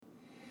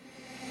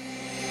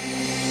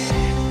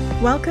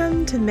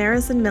Welcome to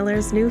Maris and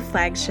Miller's new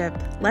flagship,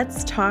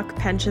 Let's Talk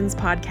Pensions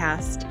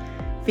podcast,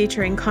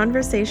 featuring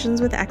conversations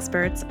with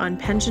experts on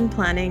pension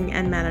planning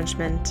and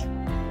management.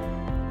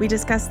 We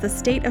discuss the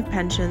state of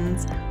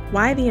pensions,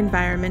 why the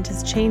environment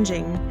is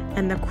changing,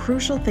 and the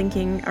crucial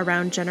thinking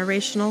around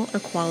generational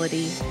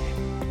equality.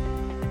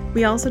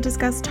 We also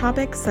discuss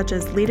topics such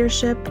as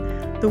leadership,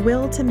 the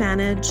will to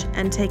manage,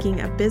 and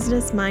taking a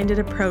business-minded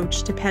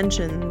approach to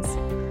pensions.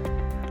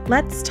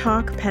 Let's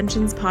Talk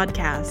Pensions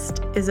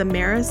podcast is a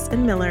Maris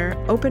and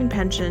Miller open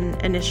pension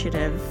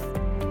initiative.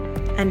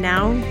 And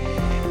now,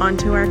 on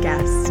to our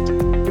guest.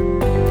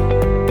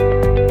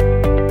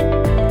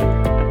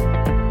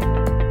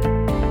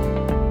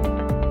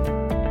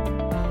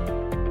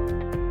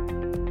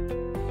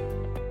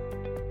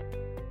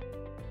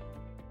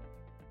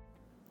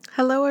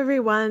 Hello,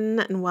 everyone,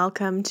 and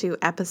welcome to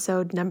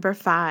episode number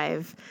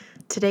 5.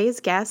 Today's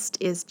guest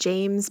is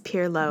James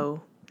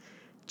Pierlot.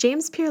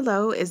 James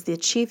Pierlot is the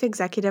Chief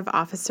Executive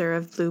Officer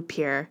of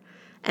Bre-An,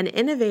 an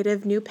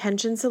innovative new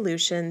pension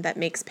solution that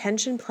makes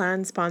pension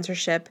plan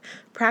sponsorship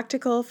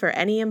practical for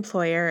any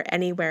employer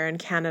anywhere in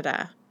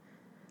Canada.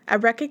 A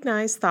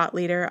recognized thought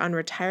leader on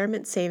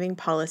retirement saving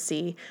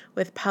policy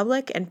with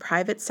public and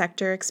private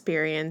sector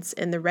experience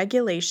in the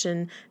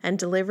regulation and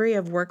delivery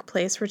of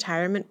workplace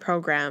retirement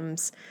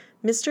programs,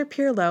 Mr.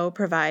 Pierlot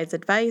provides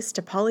advice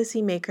to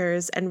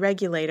policymakers and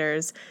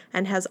regulators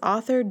and has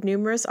authored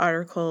numerous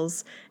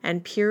articles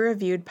and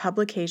peer-reviewed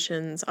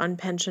publications on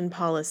pension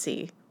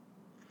policy.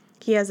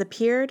 He has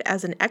appeared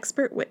as an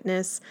expert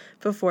witness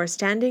before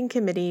standing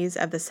committees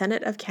of the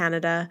Senate of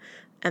Canada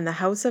and the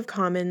House of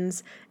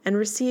Commons and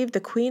received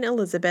the Queen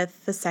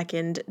Elizabeth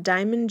II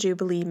Diamond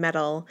Jubilee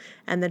Medal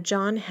and the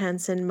John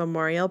Hanson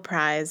Memorial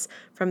Prize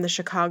from the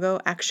Chicago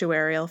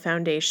Actuarial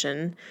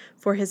Foundation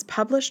for his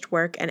published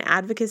work and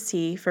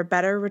advocacy for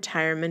better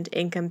retirement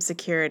income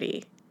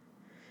security.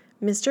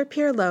 Mr.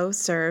 Pierlot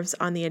serves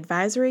on the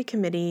Advisory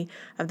Committee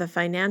of the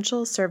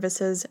Financial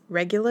Services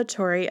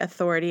Regulatory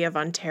Authority of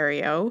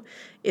Ontario,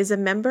 is a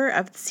member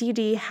of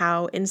C.D.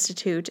 Howe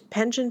Institute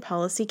Pension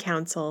Policy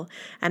Council,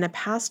 and a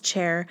past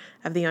chair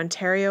of the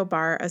Ontario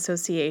Bar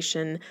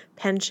Association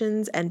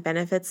Pensions and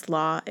Benefits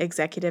Law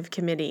Executive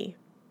Committee.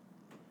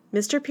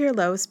 Mr.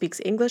 Pierlot speaks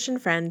English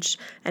and French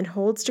and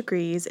holds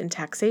degrees in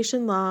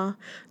taxation law,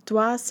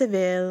 droit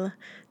civil,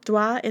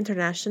 droit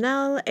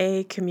international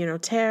et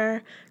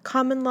communautaire,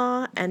 common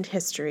law, and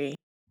history.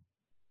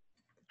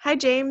 Hi,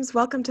 James.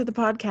 Welcome to the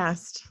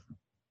podcast.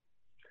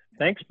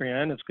 Thanks,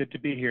 Bre-An. It's good to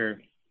be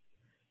here.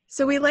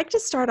 So we like to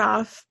start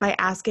off by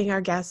asking our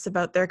guests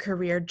about their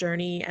career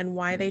journey and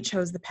why they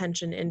chose the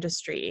pension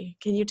industry.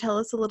 Can you tell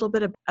us a little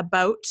bit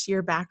about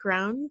your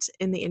background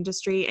in the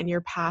industry and your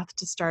path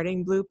to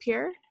starting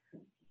Bre-An?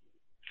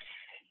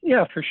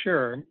 Yeah, for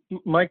sure.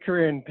 My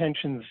career in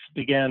pensions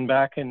began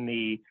back in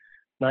the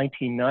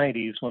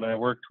 1990s when I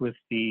worked with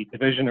the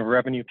Division of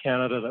Revenue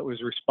Canada that was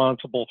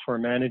responsible for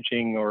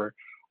managing or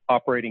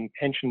operating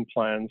pension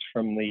plans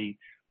from the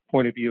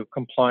point of view of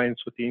compliance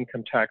with the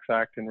Income Tax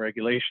Act and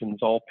regulations.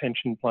 All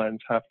pension plans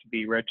have to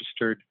be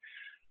registered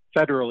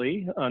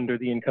federally under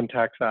the Income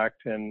Tax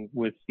Act and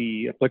with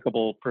the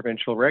applicable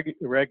provincial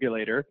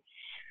regulator.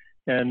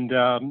 And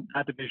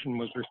that division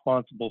was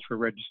responsible for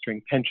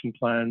registering pension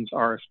plans,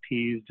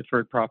 RSPs,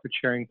 deferred profit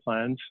sharing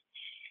plans.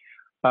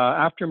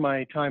 After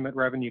my time at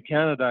Revenue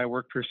Canada, I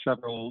worked for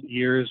several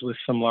years with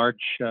some large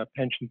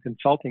pension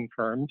consulting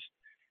firms.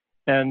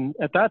 And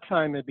at that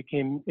time, I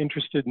became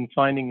interested in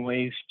finding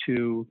ways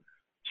to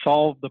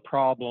solve the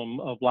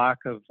problem of lack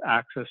of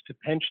access to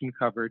pension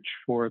coverage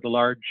for the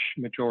large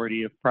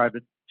majority of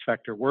private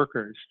sector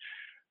workers.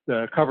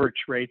 The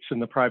coverage rates in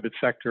the private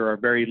sector are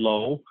very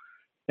low,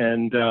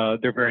 and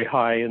they're very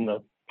high in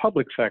the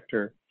public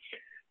sector.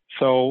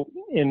 So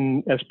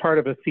as part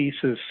of a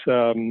thesis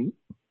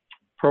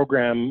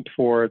program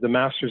for the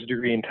master's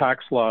degree in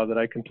tax law that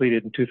I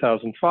completed in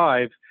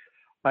 2005,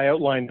 I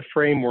outlined the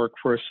framework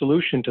for a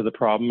solution to the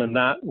problem, and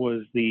that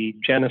was the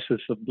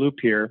genesis of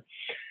Bre-An.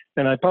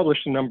 And I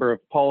published a number of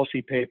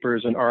policy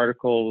papers and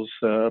articles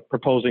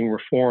proposing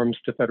reforms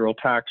to federal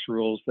tax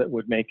rules that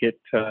would make it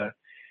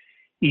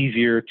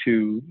easier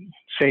to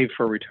save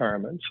for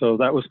retirement. So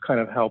that was kind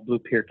of how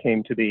Bre-An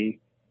came to be.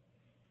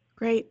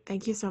 Great.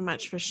 Thank you so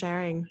much for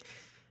sharing.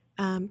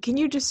 Can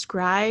you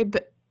describe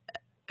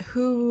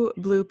who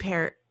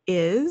Bre-An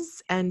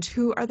is and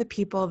who are the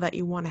people that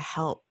you want to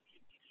help?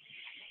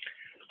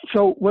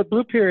 So what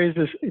Bre-An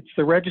is it's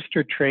the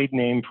registered trade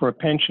name for a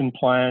pension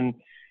plan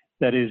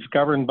that is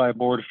governed by a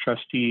board of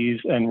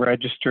trustees and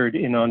registered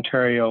in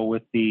Ontario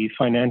with the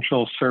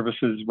Financial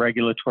Services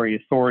Regulatory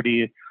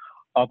Authority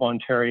of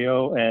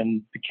Ontario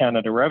and the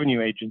Canada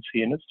Revenue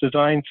Agency. And it's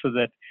designed so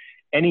that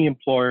any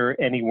employer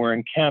anywhere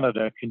in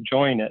Canada can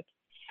join it.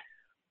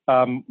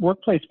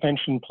 Workplace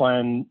pension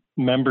plan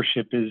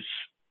membership is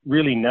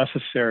really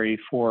necessary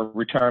for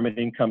retirement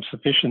income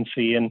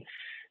sufficiency, and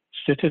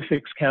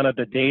Statistics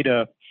Canada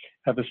data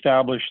have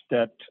established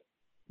that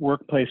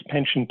workplace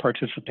pension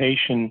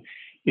participation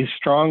is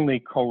strongly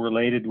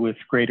correlated with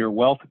greater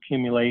wealth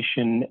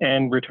accumulation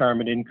and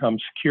retirement income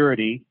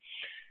security.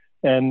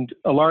 And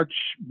a large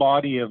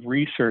body of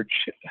research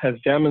has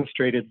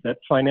demonstrated that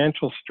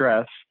financial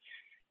stress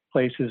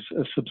places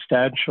a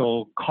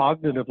substantial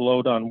cognitive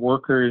load on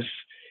workers.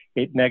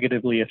 It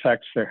negatively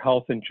affects their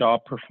health and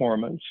job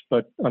performance.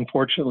 But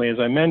unfortunately, as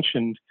I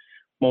mentioned,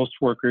 most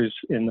workers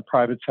in the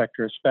private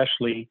sector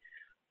especially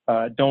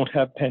don't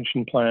have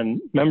pension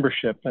plan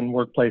membership, and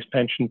workplace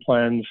pension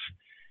plans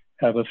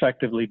have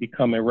effectively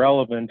become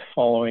irrelevant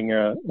following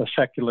a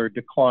secular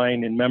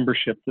decline in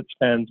membership that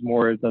spans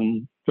more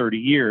than 30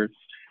 years.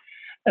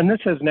 And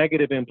this has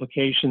negative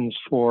implications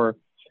for,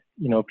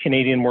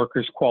 Canadian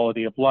workers'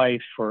 quality of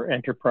life, for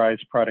enterprise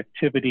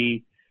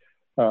productivity,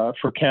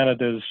 for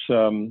Canada's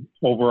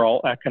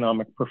overall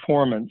economic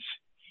performance.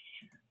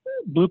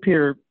 Blue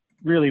Peer,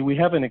 really, we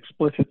have an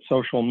explicit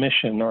social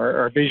mission.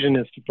 Our vision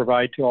is to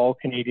provide to all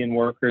Canadian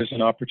workers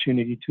an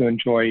opportunity to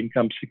enjoy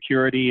income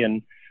security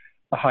and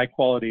a high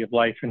quality of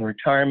life in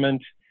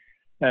retirement.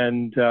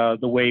 And the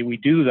way we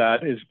do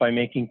that is by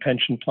making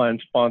pension plan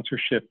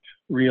sponsorship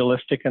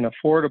realistic and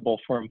affordable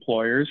for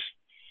employers.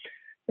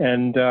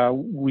 And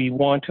we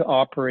want to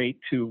operate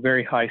to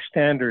very high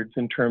standards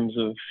in terms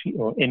of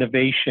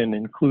innovation,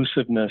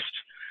 inclusiveness,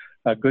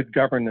 good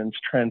governance,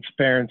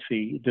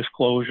 transparency,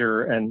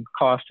 disclosure, and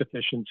cost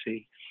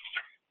efficiency.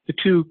 The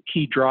two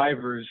key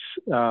drivers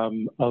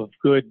of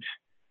good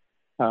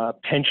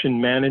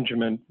pension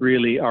management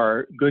really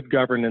are good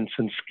governance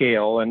and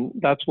scale. And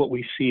that's what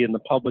we see in the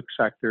public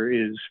sector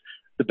is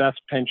the best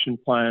pension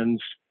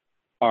plans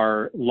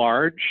are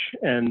large,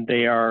 and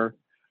they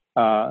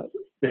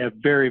have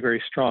very,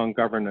 very strong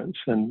governance.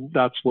 And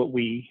that's what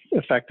we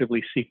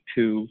effectively seek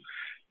to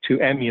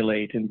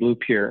emulate in Blue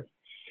Peer.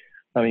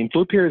 I mean,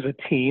 Blue Peer is a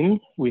team.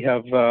 We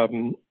have,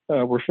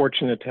 we're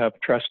fortunate to have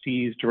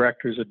trustees,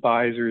 directors,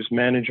 advisors,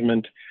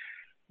 management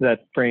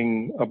that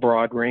bring a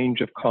broad range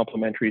of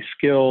complementary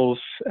skills,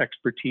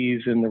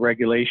 expertise in the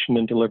regulation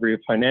and delivery of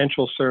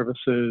financial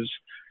services,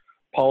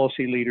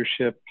 policy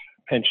leadership,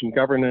 pension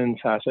governance,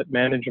 asset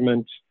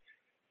management,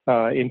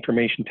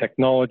 information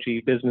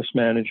technology, business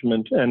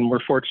management, and we're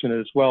fortunate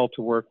as well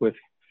to work with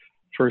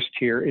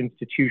first-tier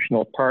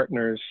institutional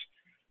partners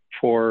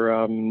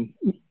for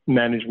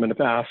management of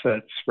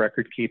assets,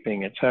 record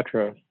keeping,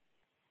 etc.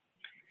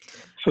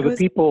 So the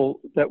people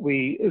that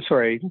we,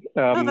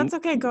 oh, that's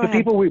okay. Go ahead.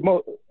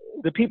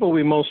 The people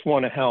we most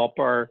want to help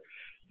are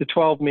the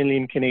 12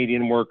 million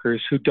Canadian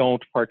workers who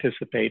don't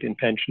participate in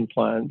pension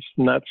plans,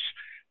 and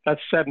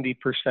that's 70%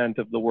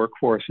 of the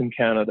workforce in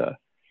Canada.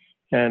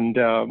 And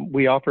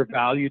we offer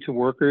value to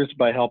workers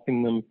by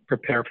helping them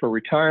prepare for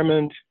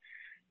retirement.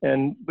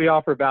 And we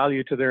offer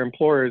value to their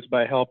employers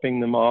by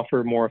helping them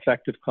offer more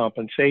effective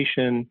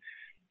compensation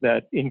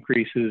that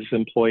increases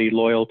employee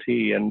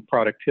loyalty and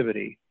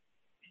productivity.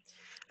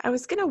 I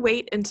was going to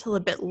wait until a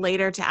bit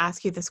later to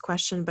ask you this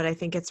question, but I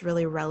think it's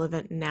really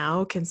relevant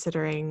now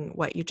considering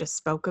what you just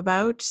spoke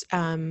about.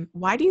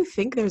 Why do you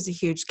think there's a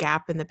huge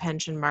gap in the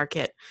pension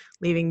market,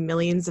 leaving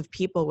millions of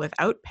people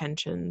without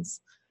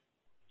pensions?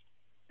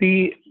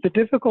 The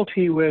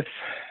difficulty with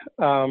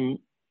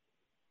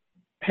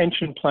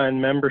pension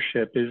plan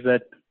membership is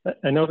that,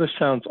 I know this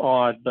sounds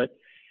odd, but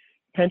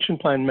pension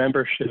plan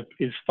membership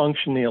is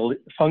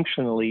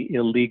functionally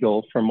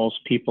illegal for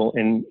most people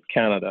in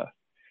Canada,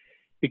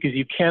 because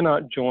you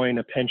cannot join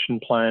a pension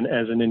plan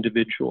as an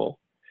individual.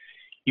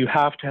 You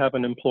have to have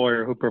an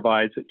employer who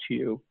provides it to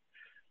you.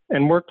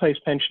 And workplace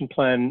pension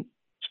plan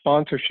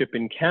sponsorship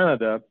in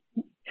Canada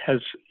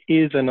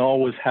is and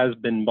always has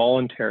been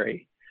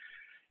voluntary.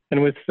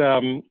 And with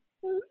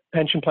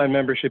pension plan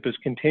membership is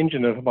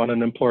contingent upon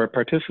an employer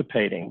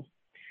participating.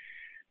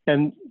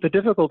 And the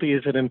difficulty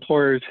is that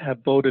employers have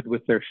voted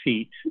with their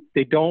feet.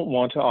 They don't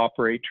want to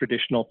operate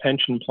traditional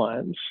pension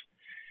plans,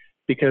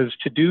 because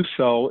to do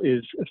so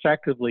is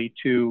effectively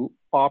to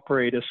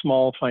operate a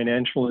small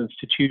financial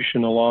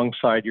institution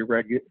alongside your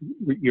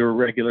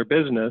regular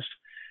business.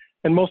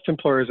 And most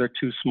employers are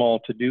too small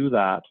to do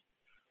that.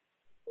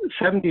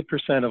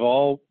 70% of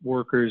all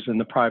workers in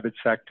the private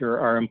sector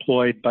are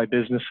employed by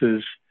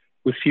businesses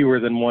with fewer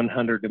than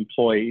 100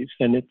 employees.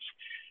 And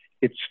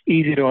it's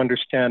easy to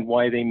understand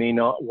why they may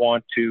not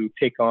want to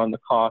take on the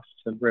costs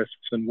and risks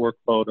and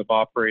workload of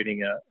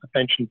operating a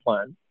pension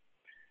plan.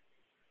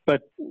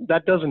 But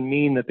that doesn't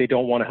mean that they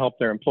don't want to help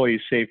their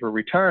employees save for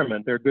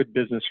retirement. There are good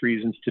business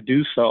reasons to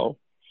do so.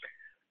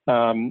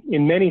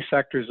 In many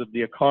sectors of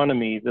the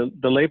economy,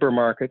 the labor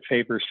market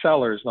favors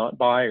sellers, not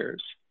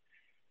buyers,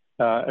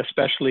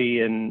 especially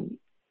in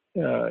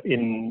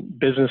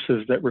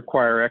businesses that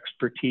require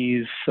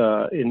expertise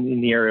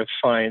in the area of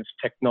science,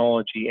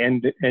 technology,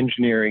 and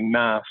engineering,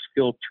 math,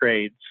 skilled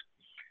trades.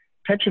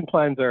 Pension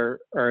plans are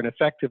an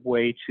effective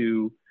way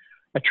to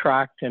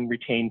attract and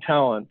retain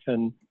talent.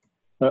 And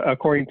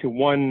according to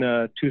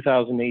one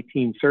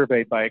 2018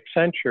 survey by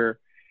Accenture,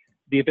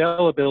 the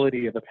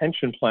availability of a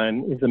pension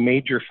plan is a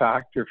major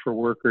factor for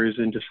workers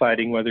in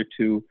deciding whether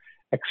to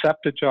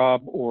accept a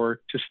job or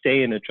to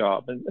stay in a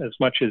job. And as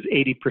much as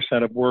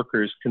 80% of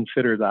workers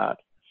consider that.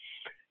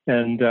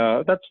 And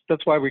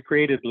that's why we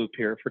created Blue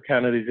Peer. For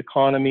Canada's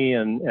economy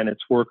and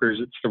its workers,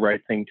 it's the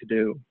right thing to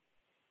do.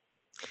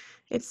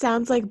 It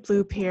sounds like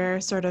Blue Peer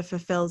sort of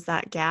fulfills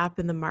that gap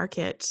in the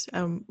market.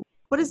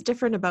 What is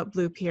different about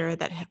Blue Peer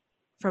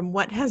from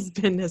what has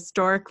been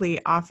historically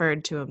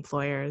offered to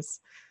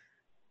employers?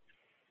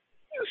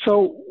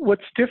 So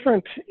what's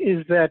different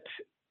is that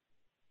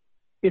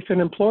if an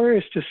employer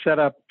is to set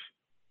up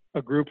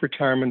a group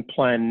retirement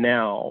plan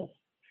now,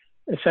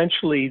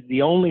 essentially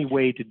the only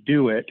way to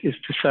do it is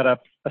to set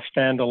up a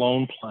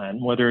standalone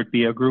plan, whether it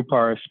be a group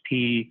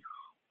RSP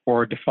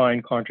or a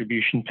defined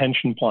contribution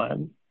pension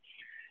plan.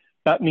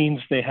 That means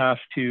they have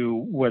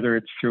to, whether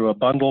it's through a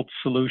bundled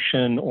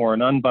solution or an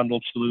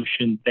unbundled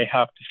solution, they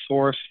have to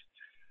source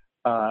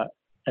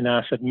an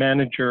asset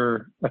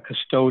manager, a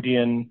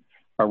custodian,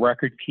 a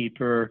record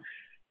keeper.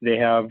 They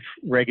have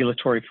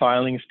regulatory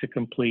filings to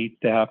complete.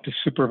 They have to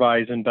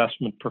supervise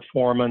investment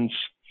performance.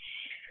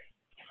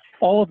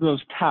 All of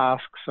those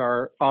tasks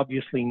are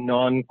obviously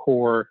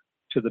non-core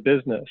to the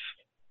business.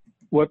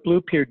 What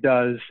Blue Peer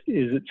does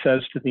is it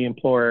says to the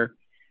employer,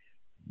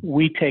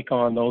 we take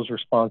on those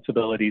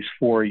responsibilities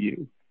for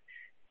you.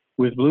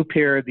 With Blue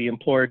Peer, the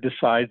employer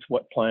decides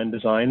what plan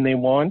design they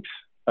want,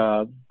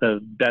 the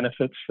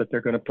benefits that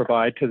they're going to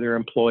provide to their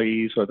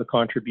employees or the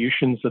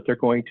contributions that they're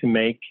going to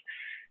make,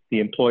 the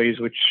employees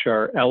which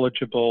are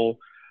eligible,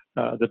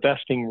 the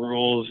vesting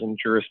rules and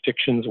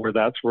jurisdictions where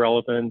that's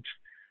relevant,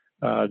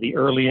 the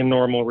early and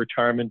normal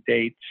retirement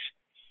dates.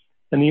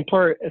 And the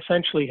employer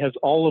essentially has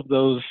all of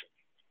those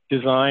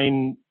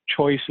design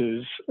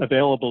choices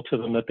available to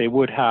them that they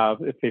would have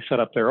if they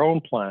set up their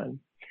own plan.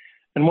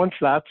 And once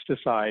that's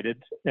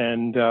decided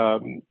and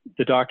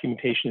the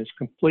documentation is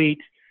complete,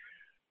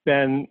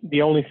 then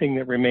the only thing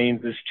that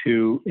remains is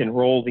to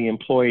enroll the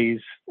employees,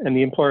 and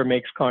the employer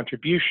makes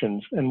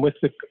contributions. And with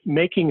the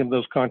making of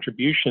those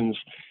contributions,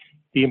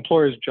 the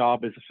employer's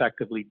job is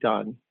effectively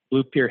done.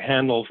 Blue Peer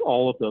handles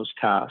all of those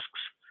tasks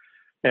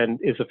and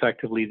is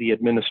effectively the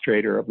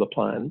administrator of the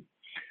plan.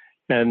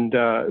 And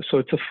so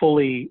it's a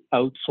fully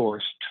outsourced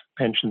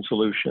pension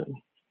solution.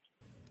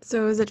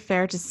 So is it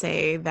fair to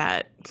say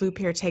that Blue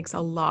Peer takes a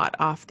lot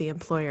off the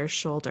employer's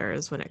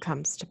shoulders when it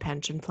comes to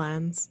pension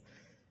plans?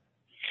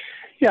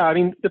 Yeah, I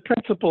mean, the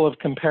principle of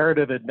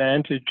comparative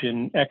advantage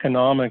in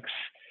economics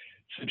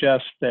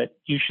suggests that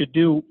you should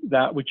do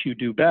that which you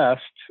do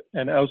best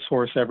and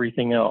outsource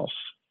everything else.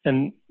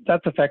 And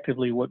that's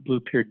effectively what Blue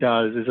Peer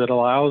does, is it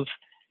allows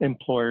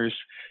employers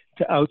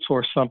to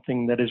outsource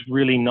something that is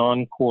really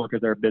non-core to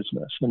their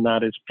business, and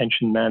that is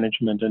pension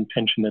management and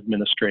pension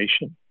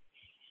administration.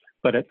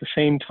 But at the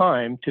same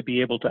time, to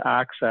be able to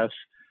access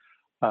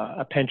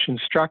a pension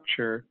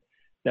structure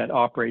that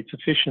operates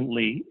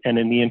efficiently and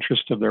in the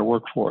interest of their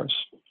workforce.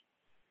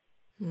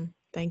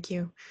 Thank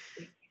you.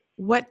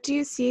 What do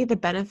you see the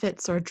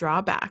benefits or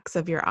drawbacks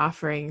of your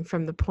offering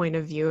from the point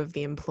of view of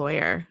the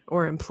employer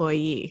or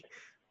employee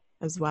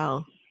as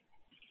well?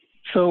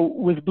 So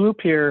with Blue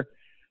Peer,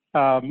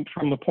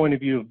 from the point of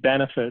view of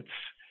benefits,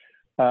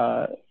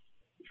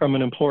 from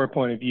an employer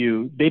point of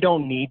view, they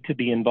don't need to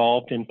be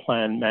involved in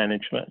plan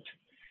management.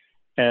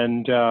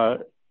 And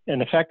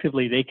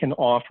effectively, they can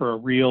offer a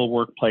real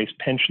workplace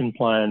pension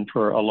plan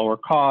for a lower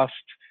cost,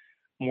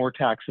 more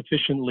tax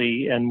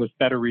efficiently, and with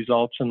better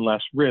results and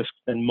less risk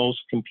than most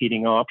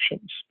competing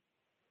options.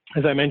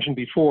 As I mentioned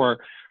before,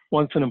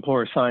 once an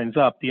employer signs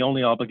up, the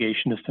only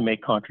obligation is to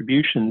make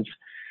contributions,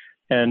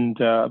 and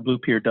Blue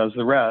Peer does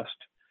the rest.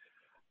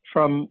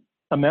 From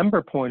a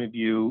member point of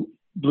view,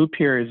 Blue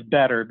Peer is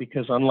better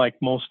because unlike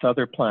most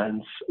other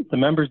plans, the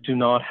members do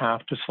not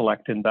have to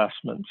select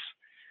investments.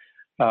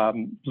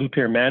 Blue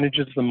Peer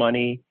manages the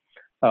money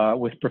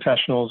with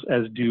professionals,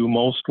 as do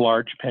most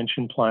large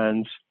pension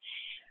plans.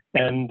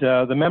 And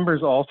the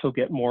members also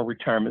get more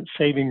retirement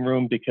saving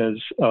room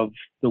because of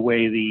the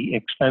way the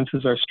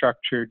expenses are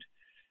structured.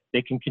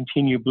 They can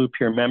continue Blue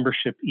Peer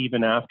membership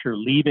even after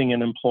leaving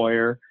an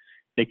employer.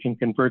 They can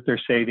convert their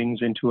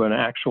savings into an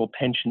actual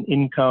pension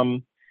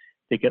income.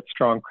 They get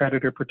strong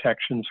creditor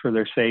protections for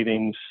their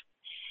savings.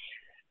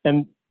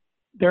 And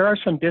there are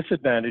some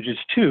disadvantages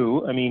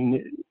too. I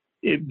mean,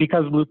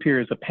 because Blue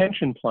Peer is a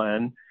pension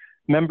plan,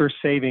 member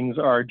savings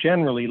are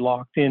generally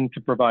locked in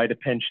to provide a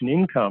pension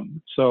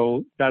income.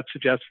 So that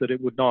suggests that it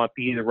would not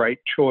be the right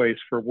choice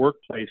for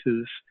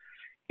workplaces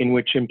in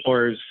which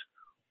employers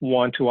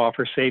want to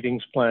offer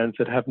savings plans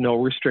that have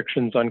no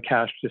restrictions on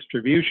cash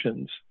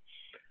distributions.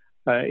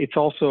 It's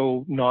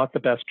also not the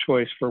best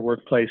choice for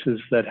workplaces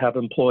that have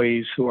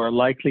employees who are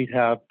likely to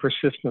have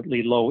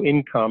persistently low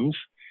incomes,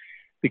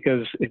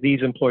 because if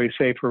these employees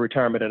save for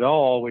retirement at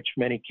all, which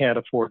many can't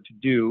afford to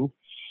do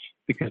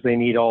because they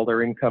need all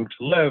their income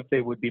to live,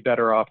 they would be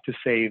better off to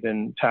save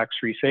in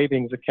tax-free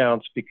savings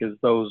accounts, because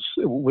those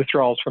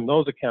withdrawals from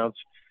those accounts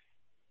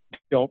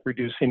don't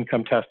reduce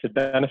income-tested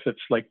benefits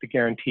like the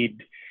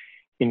guaranteed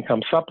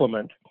income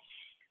supplement.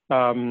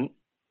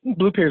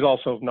 Blue Peer is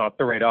also not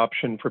the right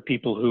option for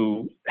people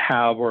who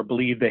have or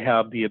believe they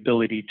have the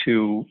ability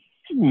to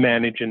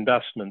manage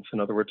investments. In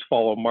other words,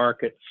 follow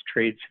markets,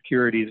 trade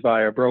securities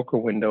via a broker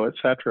window,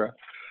 etc.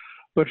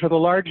 But for the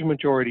large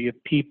majority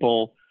of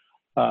people,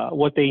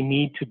 what they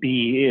need to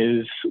be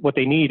is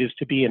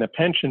to be in a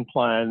pension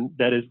plan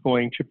that is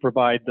going to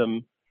provide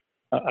them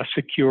a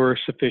secure,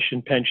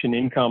 sufficient pension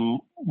income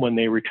when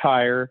they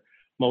retire.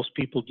 Most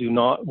people do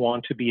not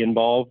want to be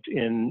involved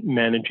in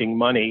managing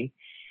money,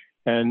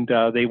 and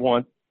they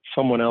want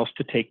someone else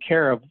to take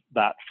care of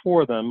that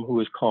for them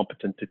who is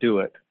competent to do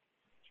it.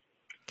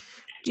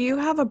 Do you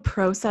have a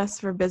process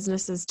for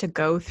businesses to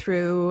go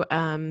through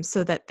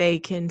so that they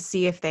can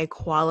see if they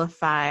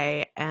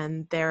qualify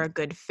and they're a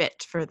good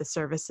fit for the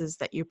services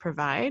that you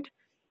provide?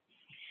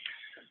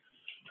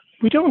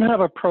 We don't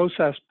have a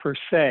process per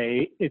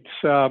se. It's,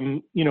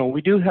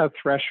 we do have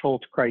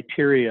threshold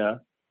criteria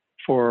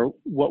for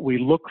what we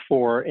look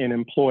for in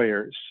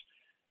employers.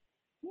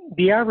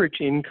 The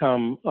average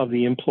income of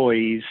the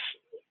employees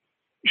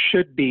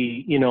should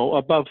be,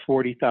 above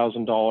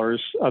 $40,000.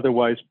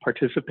 Otherwise,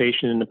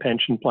 participation in the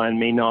pension plan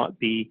may not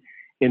be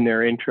in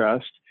their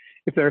interest.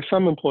 If there are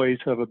some employees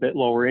who have a bit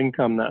lower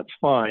income, that's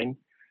fine.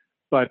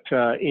 But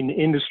in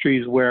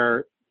industries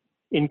where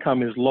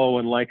income is low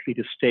and likely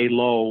to stay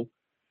low,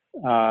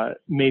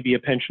 maybe a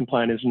pension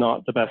plan is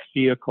not the best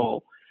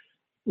vehicle.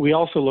 We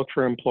also look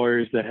for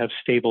employers that have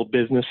stable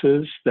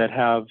businesses, that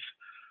have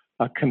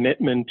a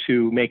commitment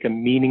to make a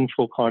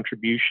meaningful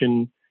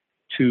contribution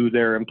to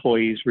their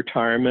employees'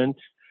 retirement,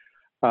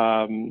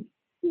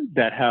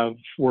 that have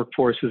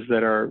workforces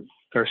that are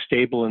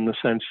stable in the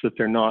sense that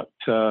they're not,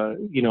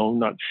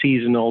 not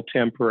seasonal,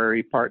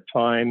 temporary,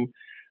 part-time,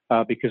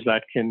 because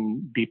that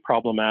can be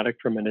problematic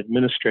from an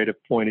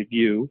administrative point of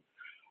view.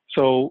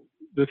 So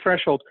the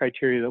threshold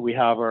criteria that we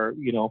have are,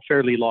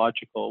 fairly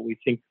logical. We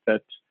think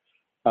that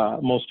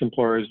most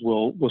employers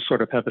will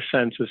sort of have a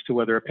sense as to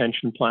whether a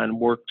pension plan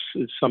works,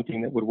 is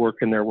something that would work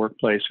in their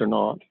workplace or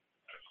not.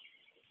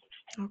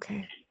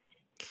 Okay.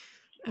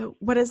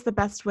 What is the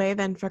best way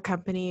then for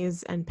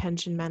companies and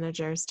pension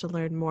managers to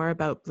learn more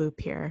about Blue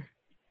Peer?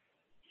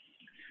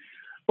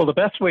 Well, the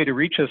best way to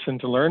reach us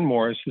and to learn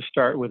more is to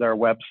start with our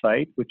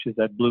website, which is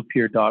at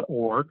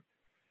bluepeer.org.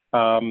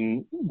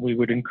 We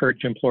would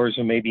encourage employers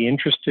who may be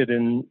interested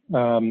in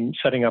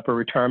setting up a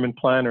retirement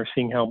plan or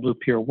seeing how Blue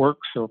Peer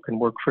works or can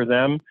work for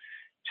them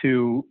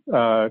to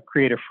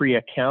create a free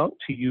account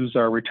to use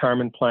our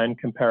retirement plan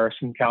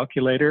comparison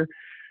calculator.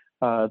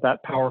 That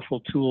powerful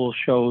tool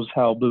shows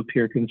how Blue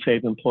Peer can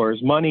save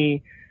employers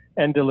money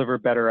and deliver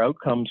better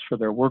outcomes for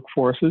their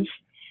workforces.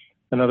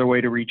 Another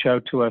way to reach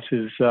out to us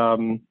is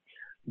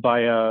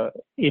via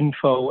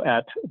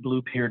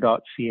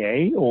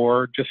info@bluepeer.ca,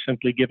 or just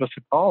simply give us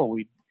a call.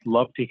 We'd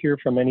love to hear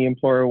from any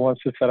employer who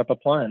wants to set up a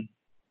plan.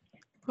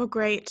 Well,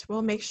 great.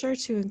 We'll make sure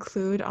to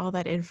include all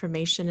that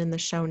information in the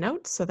show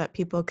notes so that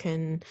people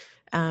can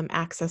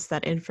access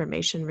that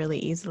information really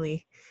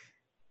easily.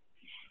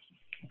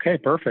 Okay,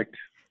 perfect.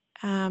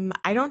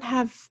 I don't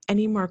have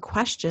any more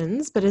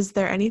questions, but is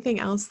there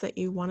anything else that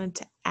you wanted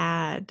to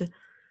add?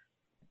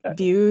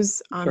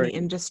 Views on the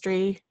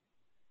industry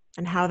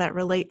and how that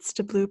relates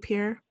to Blue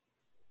Peer?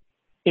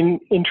 In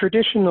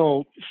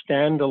traditional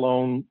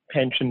standalone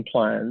pension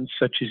plans,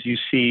 such as you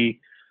see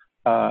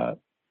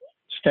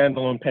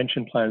standalone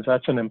pension plans,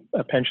 that's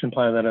a pension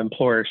plan that an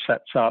employer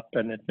sets up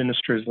and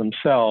administers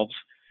themselves.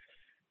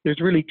 There's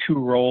really two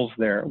roles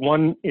there.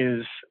 One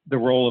is the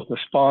role of the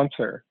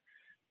sponsor,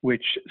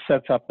 which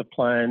sets up the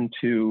plan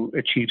to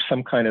achieve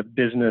some kind of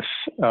business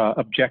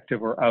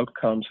objective or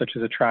outcome, such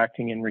as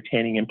attracting and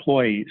retaining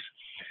employees.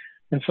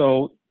 And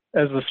so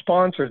as the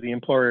sponsor, the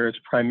employer is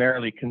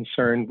primarily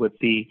concerned with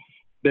the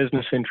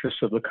business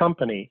interests of the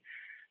company.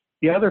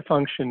 The other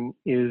function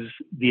is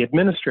the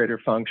administrator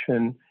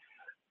function,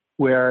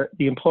 where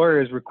the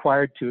employer is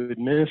required to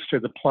administer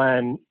the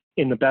plan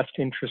in the best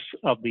interests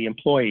of the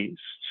employees.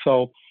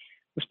 So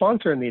the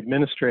sponsor and the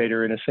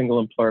administrator in a single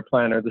employer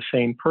plan are the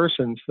same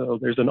person, so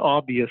there's an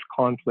obvious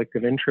conflict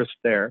of interest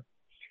there.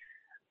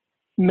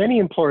 Many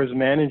employers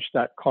manage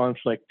that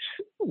conflict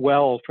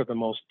well for the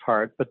most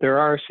part, but there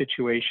are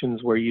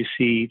situations where you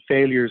see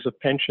failures of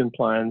pension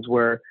plans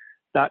where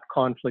that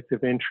conflict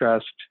of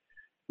interest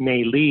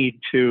may lead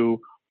to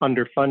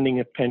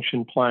underfunding of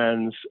pension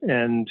plans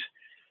and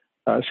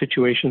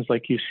situations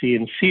like you see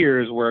in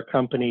Sears, where a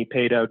company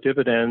paid out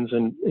dividends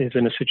and is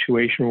in a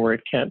situation where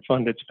it can't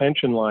fund its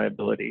pension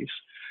liabilities.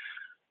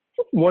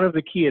 One of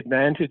the key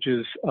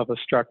advantages of a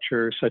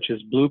structure such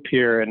as Blue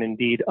Peer, and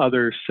indeed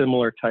other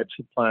similar types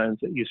of plans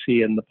that you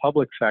see in the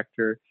public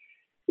sector,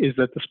 is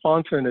that the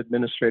sponsor and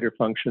administrator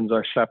functions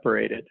are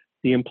separated.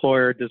 The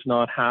employer does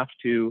not have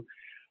to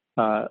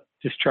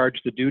discharge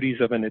the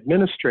duties of an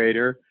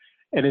administrator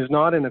and is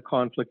not in a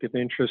conflict of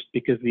interest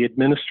because the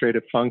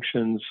administrative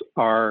functions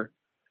are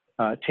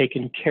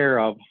taken care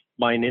of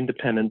by an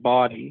independent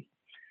body.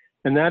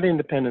 And that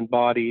independent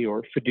body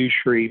or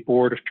fiduciary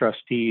board of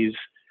trustees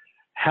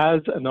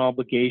has an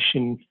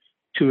obligation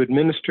to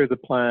administer the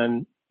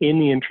plan in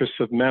the interests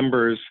of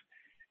members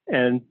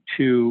and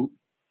to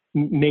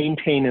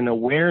maintain an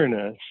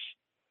awareness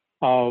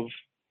of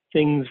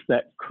things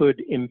that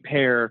could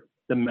impair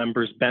the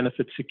members'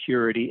 benefit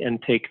security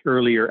and take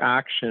earlier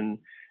action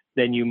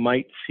than you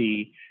might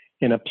see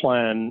in a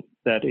plan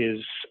that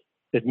is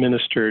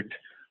administered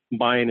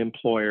by an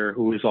employer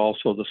who is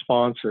also the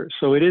sponsor.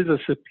 So it is a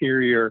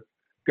superior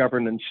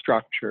governance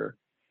structure,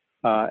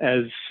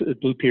 as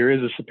Blue Peer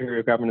is a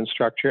superior governance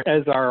structure,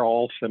 as are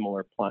all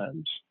similar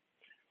plans.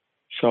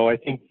 So I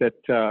think that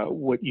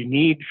what you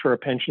need for a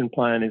pension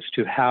plan is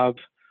to have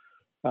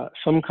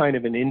some kind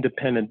of an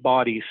independent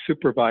body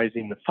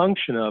supervising the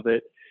function of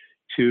it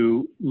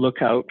to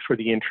look out for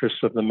the interests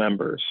of the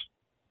members.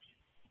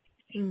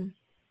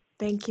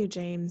 Thank you,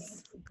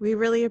 James. We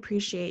really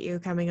appreciate you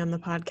coming on the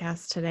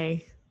podcast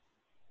today.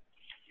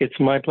 It's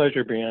my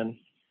pleasure, Bre-An.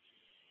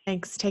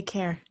 Thanks. Take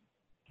care.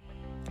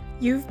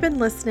 You've been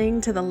listening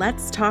to the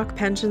Let's Talk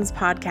Pensions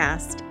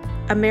podcast,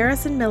 a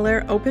Marison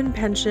Miller Open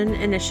Pension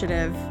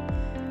initiative.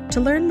 To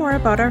learn more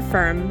about our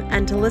firm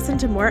and to listen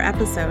to more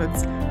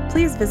episodes,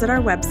 please visit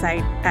our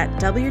website at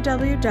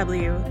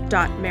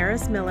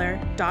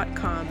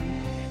www.marismiller.com.